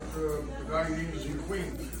the Guardian Angels in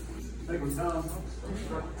Queens. Thank you, Tom.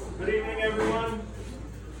 Good evening, everyone.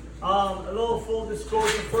 A little full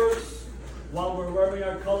disclosure first. While we're wearing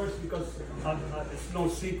our colors, because it's no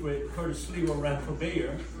secret, Curtis Lee ran for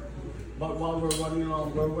mayor. But while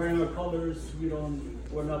we're wearing our colors,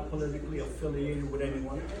 we're not politically affiliated with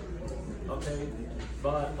anyone. Okay?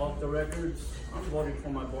 But off the records, I'm voting for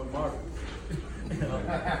my boy Marvin.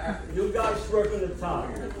 You guys work on the top.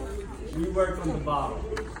 We work on the bottom.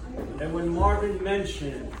 And when Marvin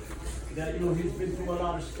mentioned that he's been through a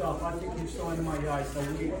lot of stuff, I think he's showing in my eyes. So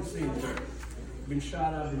we can see him. Been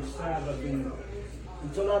shot, I've been stabbed, I've been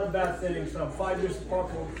into a lot of bad things. I'm 5 years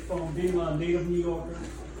apart from being a native New Yorker.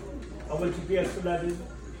 I went to PS11,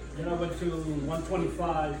 then I went to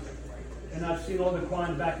 125, and I've seen all the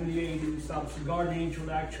crime back in the 80s. I was a guardian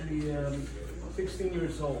angel actually 16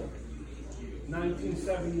 years old.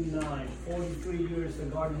 1979, 43 years the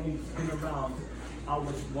guardian angel's been around. I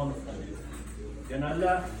was wonderful. Then I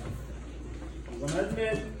left. I'm gonna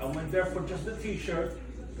admit, I went there for just a t-shirt,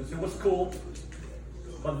 because it was cool.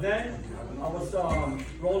 But then I was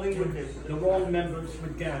rolling with the wrong members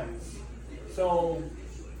with gangs. So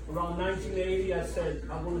around 1980, I said,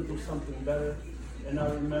 I want to do something better. And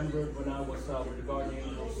I remembered when I was with the Guardian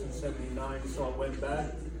Angels in 79, so I went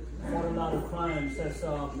back. Fought a lot of crimes, as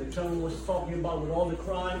the gentleman was talking about, with all the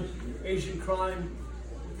crime, Asian crime.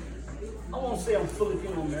 I won't say I'm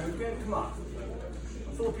Filipino American, come on.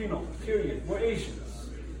 I'm Filipino, period. We're Asians.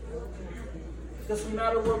 Doesn't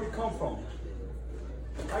matter where we come from.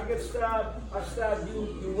 I get stabbed, I stab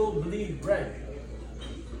you, you will bleed red.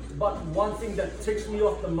 But one thing that ticks me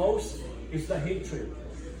off the most is the hatred.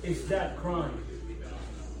 It's that crime.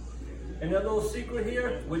 And a little secret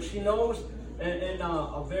here, which he knows, and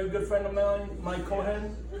a very good friend of mine, Mike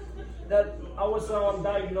Cohen, that I was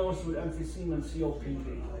diagnosed with emphysema and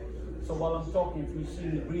COPD. So while I'm talking, if you see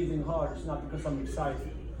me breathing hard, it's not because I'm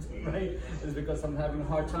excited, right? It's because I'm having a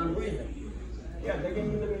hard time breathing. Yeah, they gave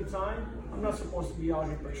me living time. I'm not supposed to be out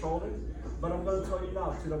here patrolling, but I'm going to tell you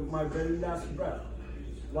now, to my very last breath,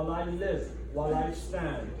 while I live, while I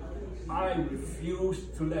stand, I refuse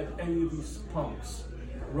to let any of these punks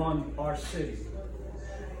run our city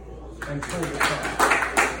and pull the car.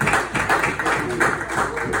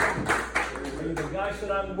 And the guys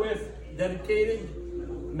that I'm with, dedicated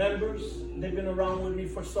members, they've been around with me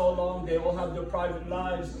for so long. They all have their private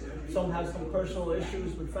lives. Some have some personal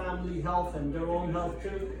issues with family, health, and their own health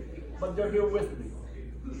too. But they're here with me.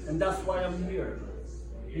 And that's why I'm here.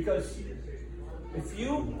 Because if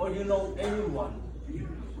you or you know anyone,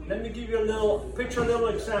 let me give you a little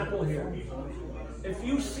example here. If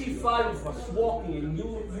you see 5 of us walking and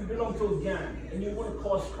you belong to a gang and you want to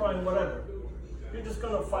cause crime, whatever, you're just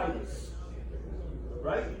going to fight us.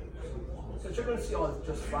 Right? So you're going to see, oh, it's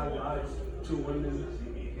just 5 guys, 2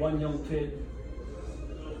 women, 1 young kid.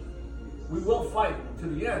 We will fight to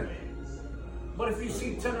the end. But if you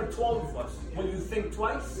see 10 or 12 of us, will you think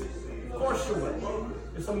twice? Of course you will.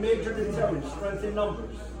 It's a major deterrent, strength in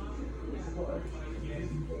numbers.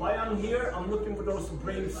 Why I'm here, I'm looking for those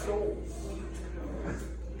brave souls.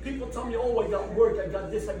 People tell me, oh, I got work, I got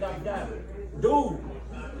this, I got that. Dude,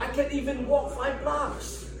 I can't even walk 5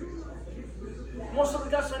 blocks. Most of the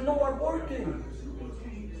guys I know are working.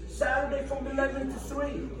 Saturday from 11 to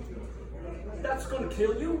 3. That's going to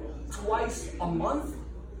kill you twice a month.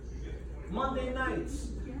 Monday nights.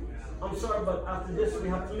 I'm sorry, but after this we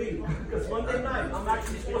have to leave. Because Monday night, I'm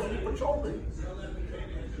actually supposed to be patrolling.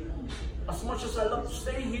 As much as I love to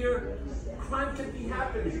stay here, crime can be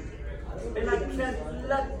happening. And I can't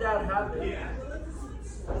let that happen.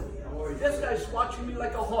 This guy's watching me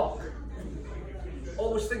like a hawk.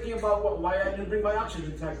 Always thinking about why I didn't bring my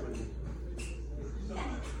oxygen tank with me.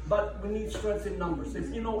 But we need strength in numbers.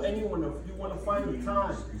 If you know anyone, if you want to find the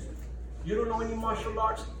time, you don't know any martial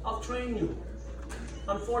arts, I'll train you.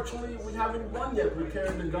 Unfortunately, we haven't won yet with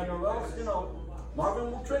carrying the gun, or else,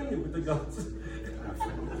 Marvin will train you with the guns.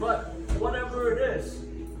 But whatever it is,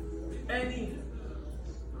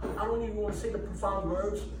 I don't even want to say the profound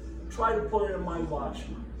words, try to put it in my watch.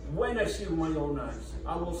 When I see it with my own eyes,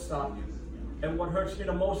 I will stop you. And what hurts me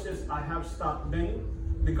the most is I have stopped many.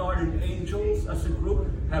 The Guardian Angels as a group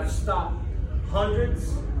have stopped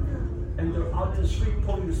hundreds, and they're out in the street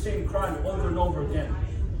pulling the same crime over and over again.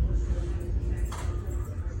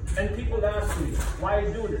 And people ask me, why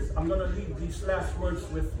I do this? I'm going to leave these last words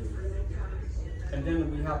with you. And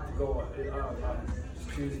then we have to go,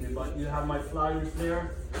 excuse me, but you have my flyers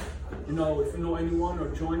there. If you know anyone or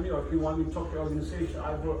join me, or if you want me to talk to your organization,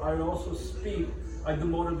 I also speak. I do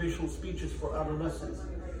motivational speeches for adolescents.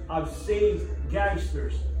 I've saved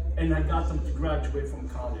gangsters, and I got them to graduate from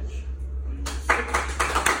college.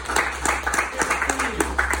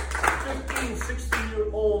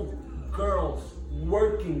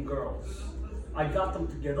 girls. I got them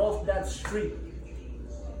to get off that street.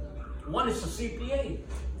 One is a CPA.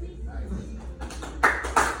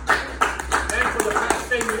 And for the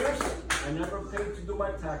past 10 years, I never paid to do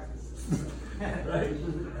my taxes. Right?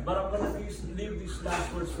 But I'm going to leave these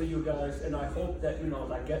last words for you guys, and I hope that,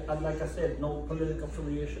 like I said, no political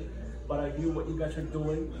affiliation, but I hear what you guys are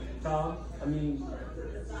doing. Tom,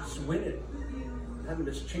 just win it.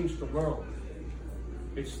 Let's change the world.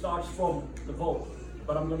 It starts from the vote,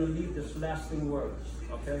 but I'm going to leave this lasting words,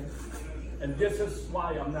 okay? And this is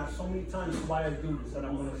why so many times why I do this, and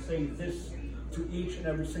I'm going to say this to each and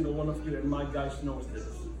every single one of you, and my guys knows this.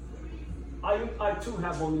 I too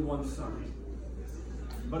have only one son,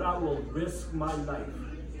 but I will risk my life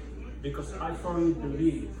because I firmly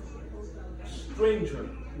believe a stranger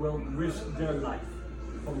will risk their life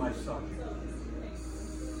for my son.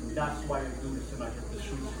 And that's why I do this, and I get the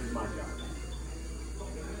shoes with my guy.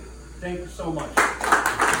 Thank you so much.